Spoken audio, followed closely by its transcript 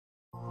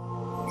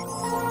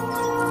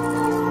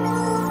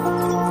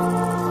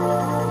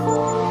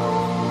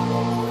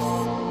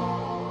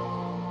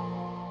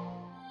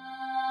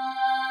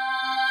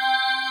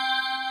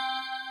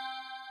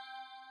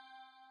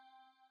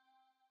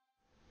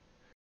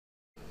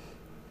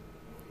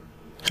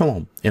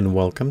Hello and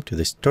welcome to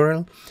this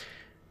tutorial.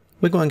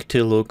 We're going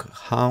to look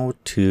how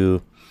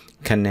to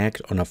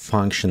connect on a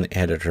function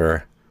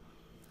editor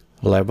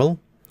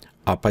level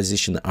or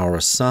position our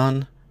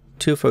sun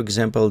to, for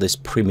example, this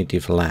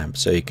primitive lamp.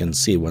 So you can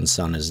see when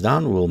sun is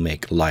down, we'll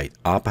make light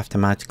up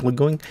automatically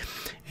going,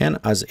 and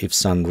as if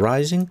sun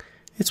rising,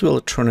 it will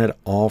turn it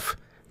off,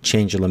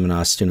 change the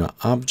luminosity in an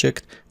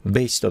object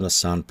based on the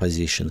sun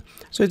position.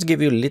 So it's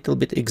give you a little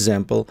bit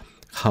example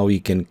how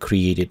you can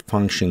create it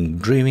function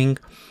driven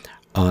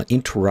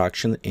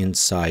interaction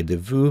inside the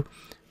VUE,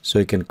 so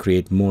you can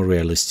create more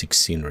realistic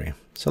scenery.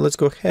 So let's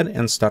go ahead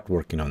and start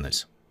working on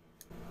this.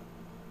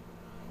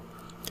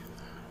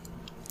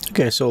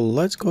 Okay, so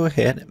let's go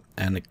ahead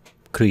and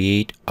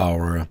create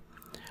our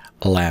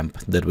lamp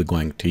that we're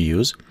going to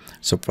use.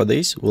 So for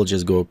this, we'll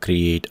just go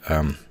create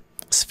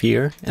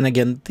sphere. And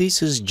again,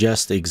 this is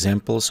just an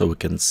example so we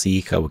can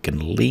see how we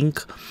can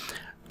link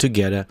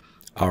together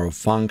our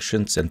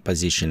functions and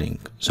positioning.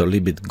 So a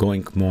little bit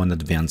going more on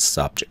advanced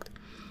subject.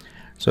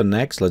 So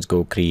next, let's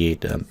go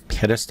create a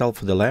pedestal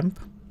for the lamp.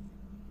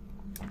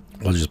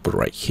 We'll just put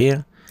right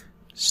here,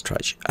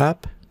 stretch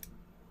up.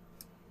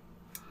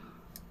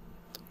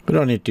 We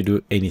don't need to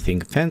do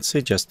anything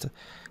fancy, just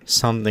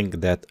something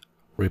that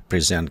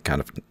represent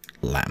kind of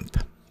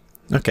lamp.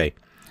 Okay,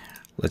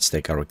 let's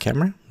take our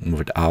camera,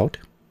 move it out.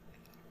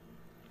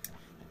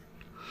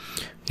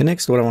 The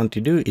next, what I want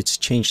to do is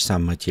change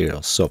some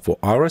materials. So for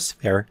our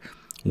sphere,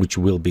 which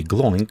will be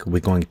glowing, we're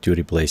going to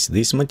replace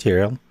this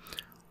material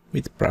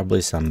with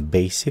probably some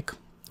basic.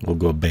 We'll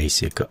go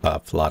basic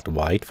flat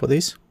white for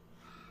this.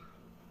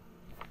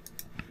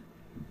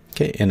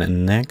 Okay, and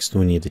then next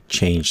we need to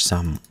change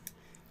some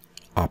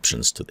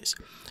options to this.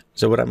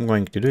 So what I'm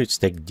going to do is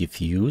take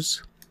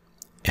diffuse,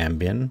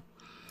 ambient,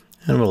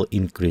 and we'll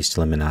increase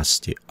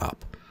luminosity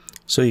up.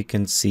 So you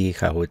can see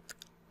how it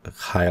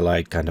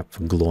highlight kind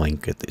of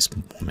glowing at this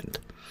moment.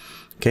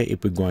 Okay,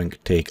 if we're going to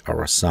take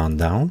our sun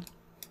down,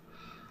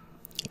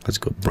 let's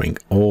go bring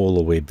all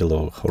the way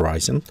below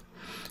horizon.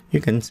 You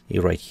can see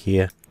right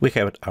here, we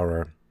have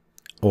our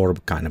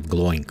orb kind of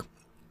glowing.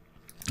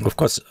 Of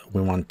course,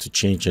 we want to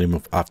change and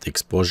remove after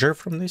exposure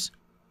from this.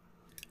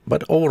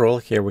 But overall,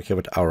 here we have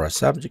our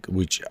subject,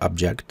 which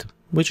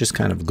is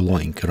kind of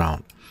glowing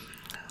around.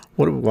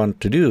 What we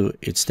want to do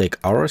is take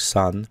our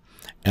sun,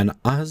 and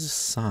as the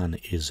sun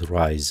is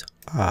rise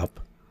up,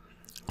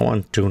 I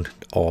want to turn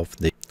off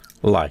the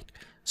light.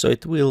 So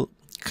it will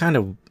kind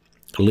of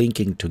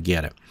linking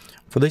together.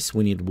 For this,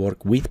 we need to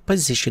work with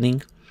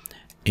positioning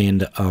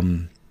and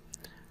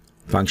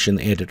function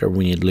editor.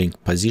 We need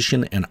link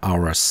position and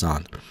our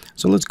sun.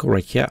 So let's go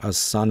right here. As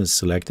sun is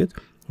selected,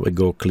 we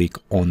go click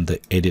on the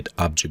edit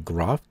object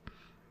graph,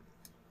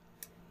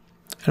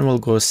 and we'll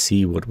go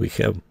see what we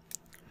have.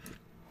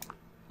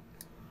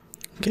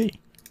 Okay,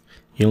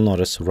 you'll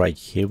notice right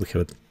here we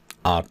have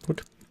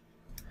output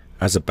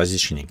as a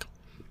positioning,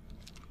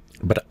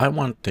 but I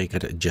want to take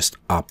it just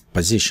up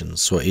position,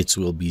 so it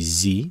will be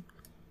Z.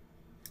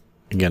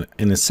 Again,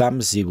 in a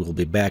sum, Z will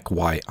be back,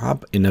 Y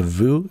up. In a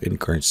VUE, in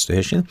current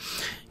situation,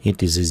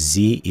 it is a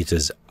Z, it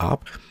is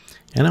up.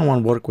 And I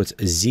want to work with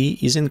Z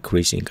is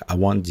increasing. I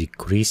want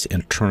decrease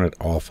and turn it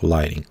off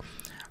lighting.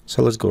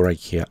 So let's go right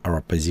here,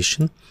 our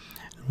position.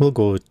 We'll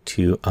go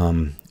to click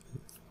on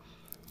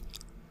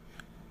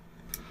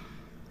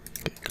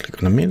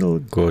the middle,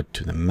 go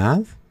to the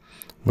math.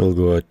 We'll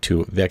go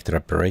to vector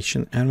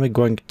operation, and we're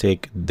going to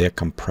take the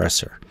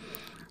compressor.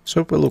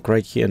 So if we look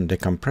right here in the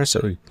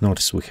compressor,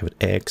 notice we have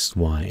X,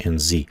 Y, and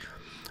Z.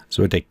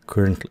 So we take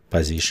current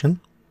position,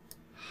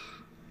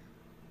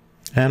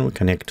 and we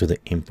connect to the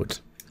input.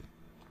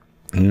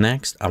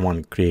 Next, I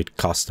want to create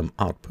custom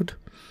output.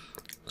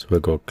 So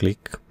we'll go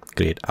click,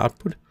 create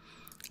output,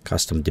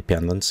 custom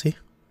dependency,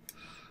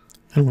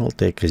 and we'll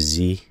take a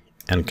Z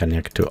and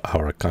connect to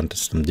our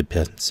custom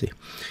dependency.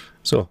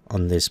 So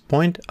on this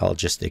point, I'll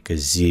just take a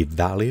Z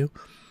value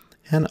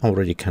and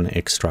already can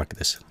extract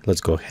this.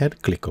 Let's go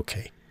ahead, click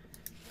OK.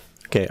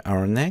 Okay,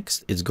 our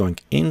next is going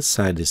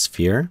inside the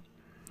sphere,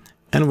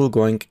 and we're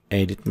going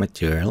edit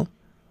material.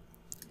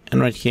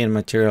 And right here in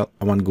material,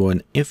 I want to go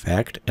in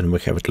effect, and we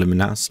have it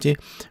luminosity.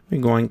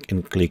 We're going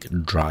and click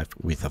drive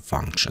with a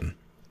function.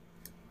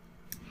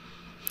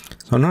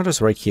 So notice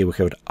right here we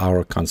have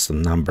our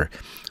constant number.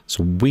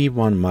 So we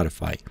want to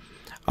modify.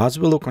 As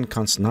we look on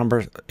constant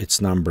number,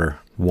 it's number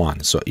 1.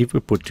 So if we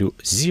put to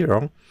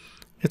 0,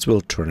 it will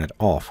turn it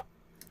off.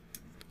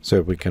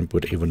 So we can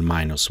put even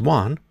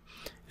 -1,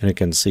 and you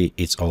can see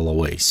it's all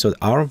away. So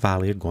our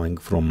value going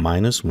from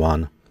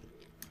 -1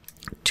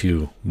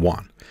 to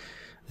 1.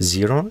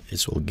 0,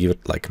 it will give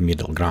it like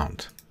middle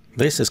ground.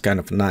 This is kind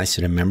of nice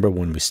to remember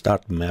when we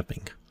start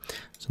mapping.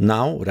 So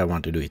now what I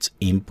want to do is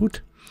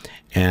input,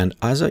 and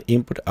as an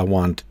input I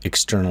want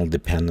external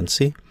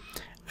dependency,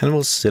 and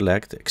we'll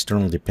select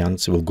external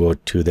dependency. We'll go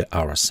to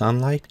our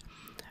sunlight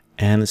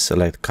and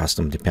select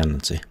custom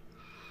dependency.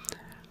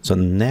 So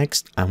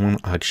next I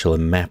want to actually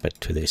map it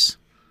to this.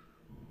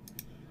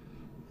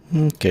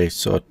 Okay,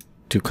 so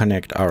to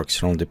connect our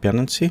external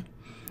dependency,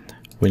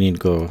 we need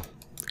to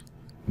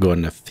go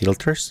in the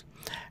filters,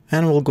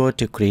 and we'll go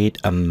to create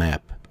a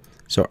map.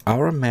 So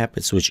our map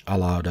is which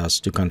allowed us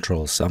to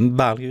control some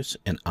values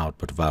and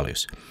output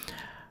values.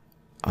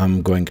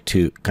 I'm going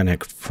to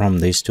connect from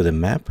this to the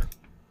map.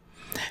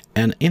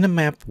 And in a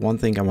map, one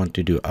thing I want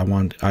to do, I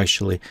want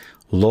actually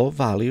low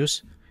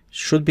values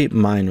should be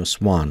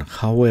 -1.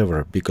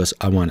 However, because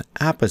I want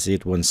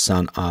opposite when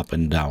sun up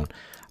and down,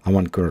 I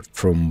want to go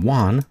from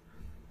 1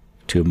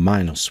 to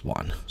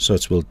 -1. So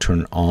it will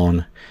turn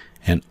on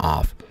and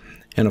off.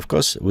 And of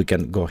course, we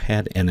can go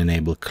ahead and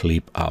enable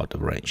clip out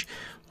of range.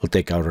 We'll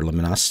take our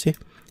luminosity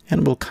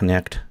and we'll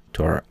connect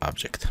to our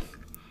object.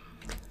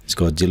 Let's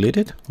go delete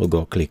it. We'll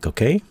go click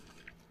OK.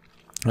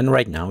 And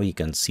right now you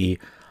can see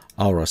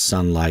our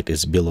sunlight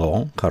is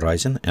below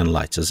horizon and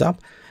lights is up.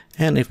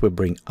 And if we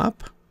bring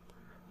up,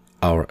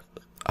 our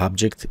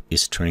object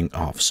is turning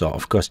off. So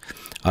of course,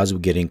 as we're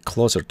getting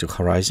closer to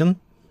horizon,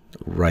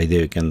 right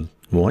there you can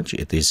watch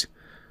it is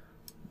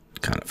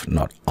kind of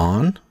not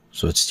on.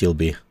 So it still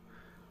be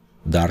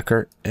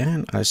darker.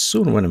 And as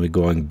soon when we're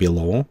going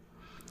below,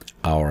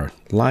 our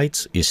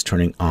lights is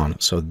turning on.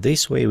 So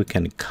this way we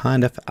can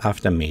kind of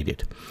automate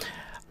it.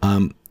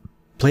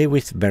 Play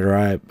with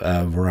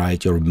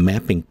variety or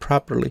mapping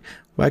properly.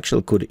 We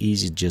actually could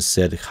easily just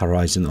set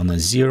horizon on a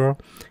 0,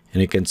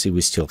 and you can see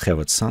we still have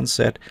it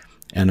sunset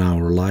and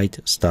our light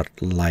start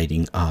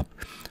lighting up.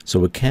 So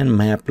we can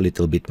map a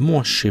little bit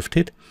more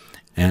shifted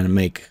and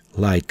make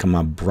light come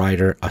up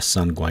brighter as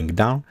sun going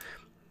down.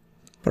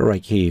 But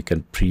right here you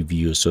can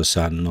preview, so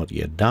sun not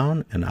yet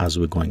down, and as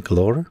we're going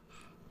lower,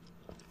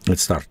 it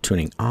starts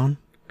turning on,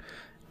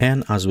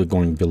 and as we're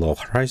going below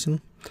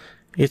horizon,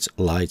 its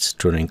lights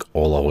turning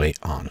all the way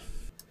on.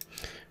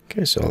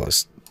 Okay, so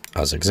let's,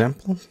 as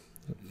example,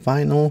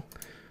 final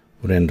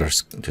render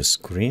to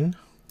screen.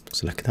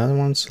 Select other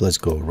ones. Let's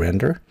go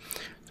render,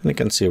 and you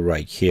can see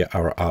right here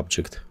our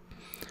object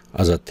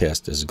as a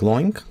test is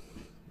glowing.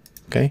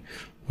 Okay,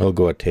 we'll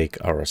go take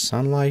our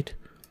sunlight,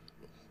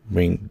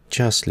 bring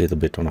just a little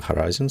bit on the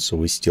horizon, so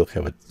we still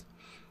have it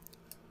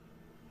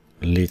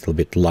a little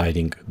bit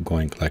lighting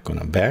going like on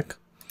a back.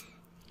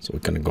 So we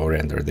can go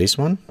render this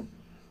one,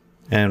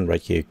 and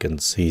right here you can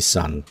see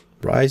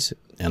sunrise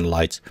and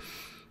lights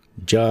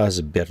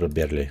just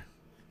barely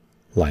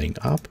lighting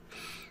up.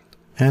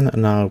 And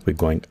now we're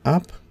going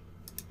up,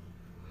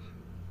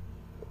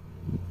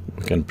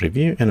 we can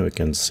preview and we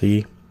can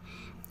see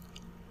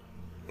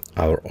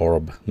our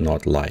orb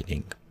not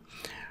lighting.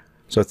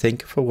 So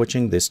thank you for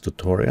watching this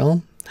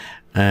tutorial,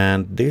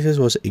 and this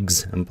was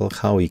example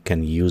how you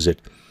can use it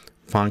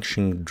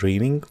function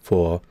dreaming,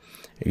 for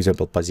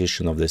example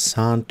position of the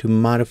sun, to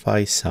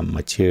modify some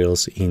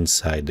materials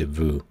inside the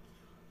VUE.